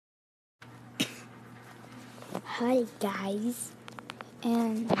Hi guys,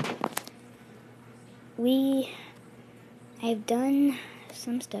 and I've done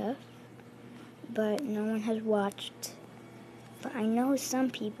some stuff, but no one has watched. But I know some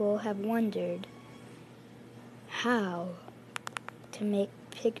people have wondered how to make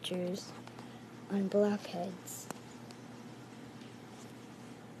pictures on Blockheads.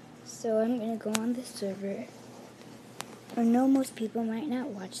 So I'm gonna go on this server. I know most people might not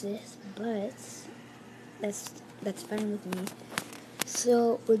watch this, but that's fine with me.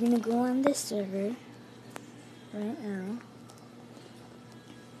 So we're gonna go on this server right now.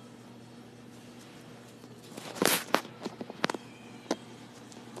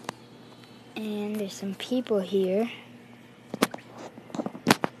 And there's some people here.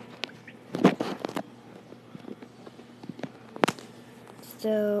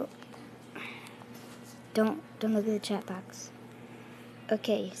 So don't look at the chat box.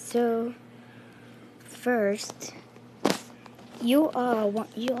 Okay, so first, you all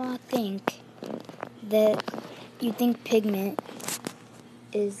think pigment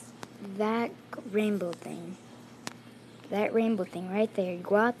is that rainbow thing. That rainbow thing right there.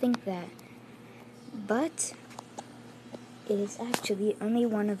 You all think that. But it is actually only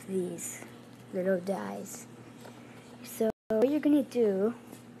one of these little dies. So what you're gonna do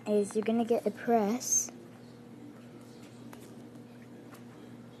is you're gonna get a press.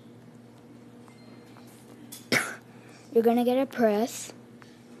 You're gonna get a press,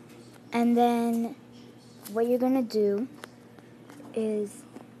 and then what you're gonna do is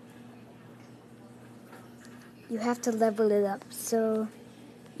you have to level it up. So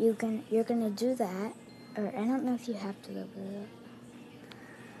you're gonna do that, or I don't know if you have to level it up.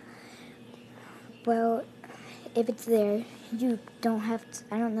 Well, if it's there, you don't have to.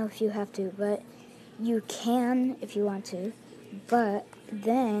 I don't know if you have to, but you can if you want to. But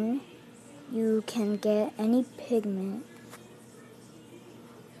then you can get any pigment.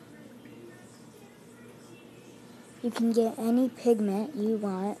 You can get any pigment you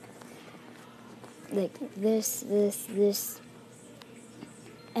want, like this,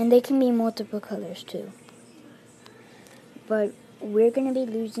 and they can be multiple colors too. But we're gonna be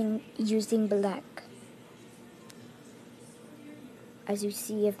using black. As you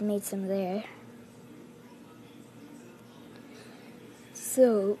see, I've made some there.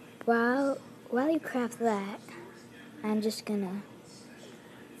 So while you craft that, I'm just gonna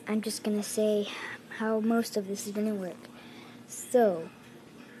say how most of this is gonna work. So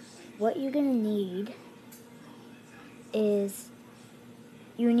what you're gonna need is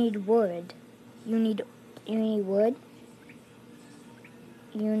you need wood. You need wood.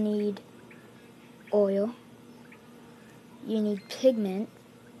 You need oil. You need pigment,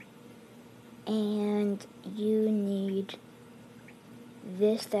 and you need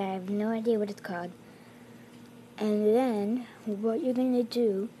this that I have no idea what it's called. And then what you're gonna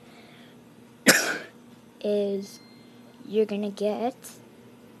do is you're gonna get,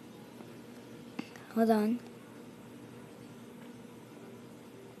 hold on,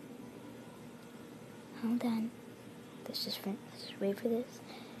 let's just wait for this.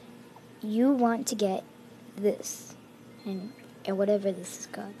 You want to get this and whatever this is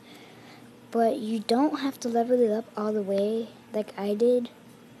called, but you don't have to level it up all the way like I did.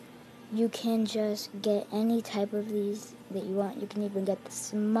 You can just get any type of these that you want. You can even get the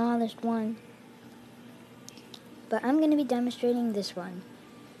smallest one. But I'm going to be demonstrating this one.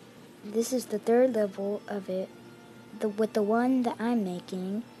 This is the third level of it. With the one that I'm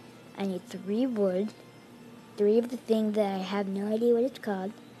making, I need 3 wood, 3 of the thing that I have no idea what it's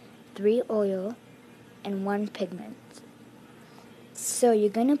called, 3 oil, and 1 pigment. So you're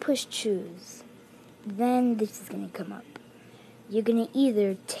going to push choose. Then this is going to come up. You're going to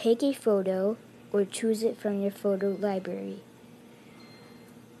either take a photo or choose it from your photo library.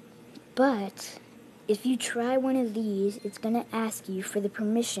 But if you try one of these, it's going to ask you for the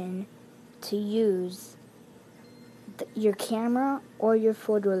permission to use your camera or your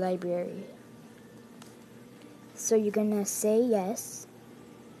photo library. So you're going to say yes,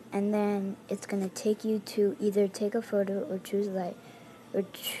 and then it's going to take you to either take a photo or choose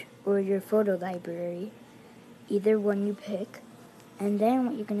or your photo library, either one you pick. And then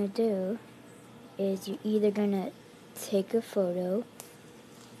what you're going to do is you're either going to take a photo,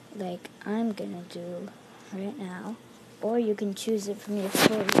 like I'm going to do right now, or you can choose it from your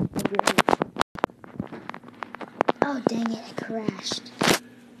photo library. Oh, dang it, I crashed.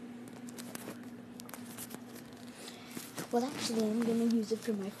 Well, actually, I'm going to use it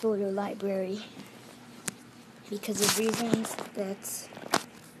for my photo library because of reasons that's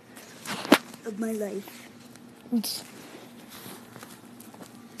of my life. Oops.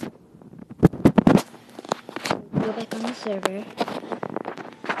 the server.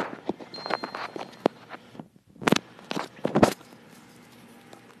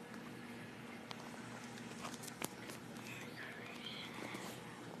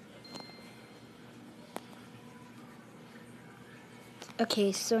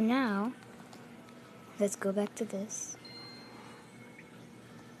 Okay, so now, let's go back to this.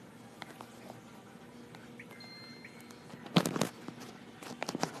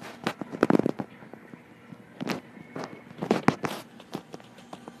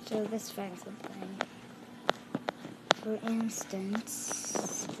 So let's find something. For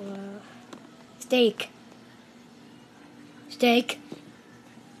instance, steak. Steak.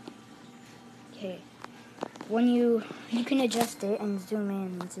 Okay. When you can adjust it and zoom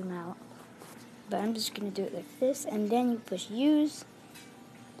in and zoom out. But I'm just gonna do it like this, and then you push use,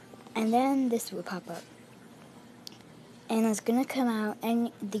 and then this will pop up. And it's gonna come out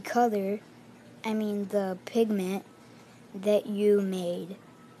and the color, the pigment that you made.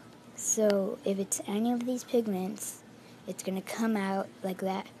 So if it's any of these pigments, it's gonna come out like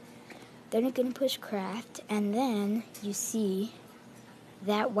that. Then you're gonna push craft, and then you see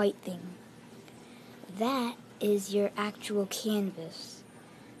that white thing. That is your actual canvas.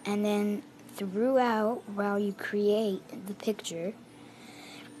 And then throughout, while you create the picture,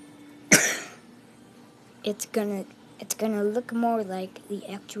 it's gonna look more like the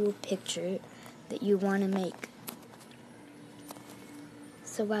actual picture that you want to make.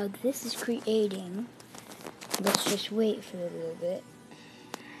 So while this is creating, let's just wait for a little bit.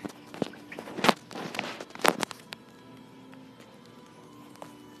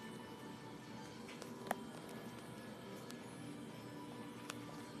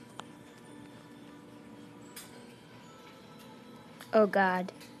 Oh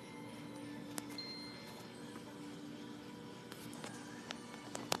God.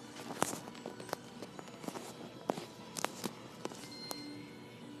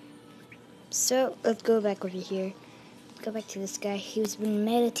 So let's go back over here. Go back to this guy. He's been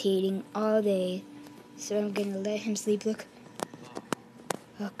meditating all day. So I'm gonna let him sleep. Look.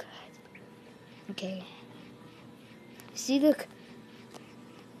 Oh God. Okay. See, look.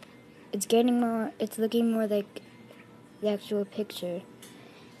 It's looking more like the actual picture.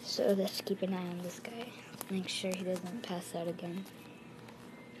 So let's keep an eye on this guy. Make sure he doesn't pass out again.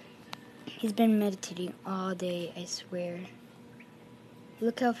 He's been meditating all day, I swear.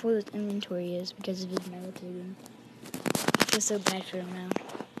 Look how full his inventory is because of his meditating. I feel so bad for him now.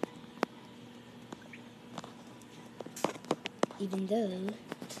 Even though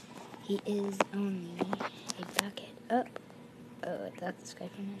he is only a blockhead. Oh, I thought this guy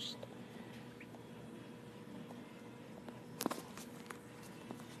finished.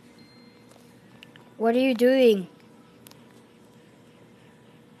 What are you doing?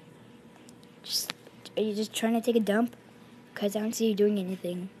 Are you just trying to take a dump? Because I don't see you doing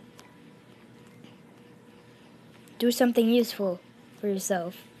anything. Do something useful for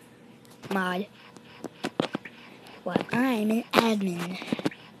yourself, mod. Well, I'm an admin.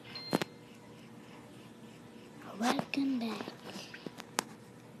 Welcome back.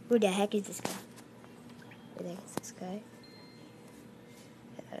 Who the heck is this guy? Who the heck is this guy?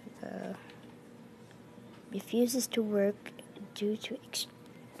 Refuses to work due to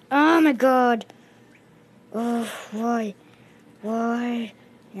oh my God! Oh, why? Why?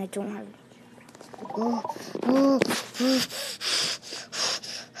 And I don't have. Oh.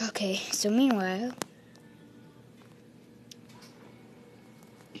 Okay, so meanwhile,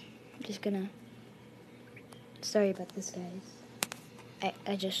 I'm just gonna. Sorry about this, guys.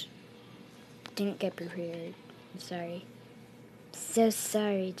 I just didn't get prepared. I'm sorry. So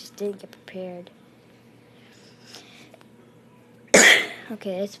sorry, just didn't get prepared.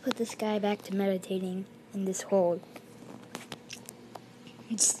 Okay, let's put this guy back to meditating in this hole.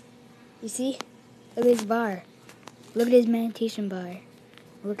 You see? Look at his bar. Look at his meditation bar.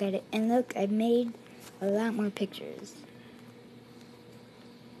 Look at it. And look, I've made a lot more pictures.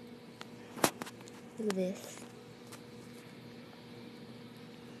 Look at this.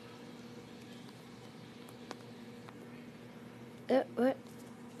 What?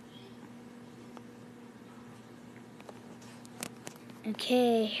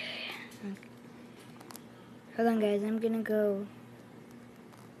 Okay. Hold on, guys. I'm gonna go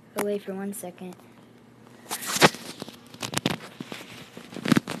away for 1 second.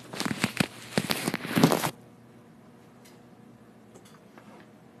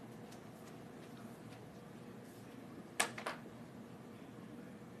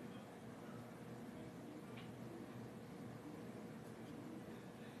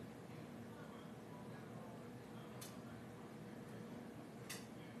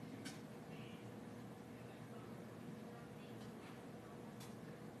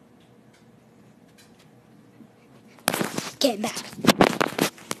 Okay, back.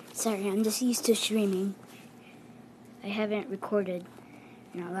 Sorry, I'm just used to streaming. I haven't recorded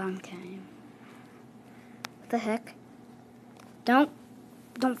in a long time. What the heck? Don't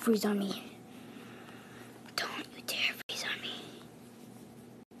freeze on me. Don't you dare freeze on me.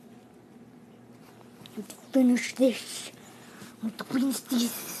 I have to finish this. I have to finish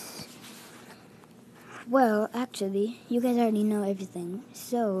this. Well, actually, you guys already know everything.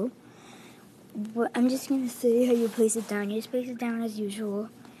 So, I'm just going to say how you place it down. You just place it down as usual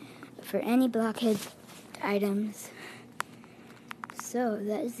for any blockhead items. So,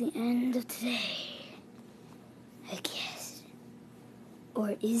 that is the end of today, I guess.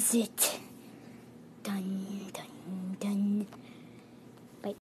 Or is it? Dun, dun.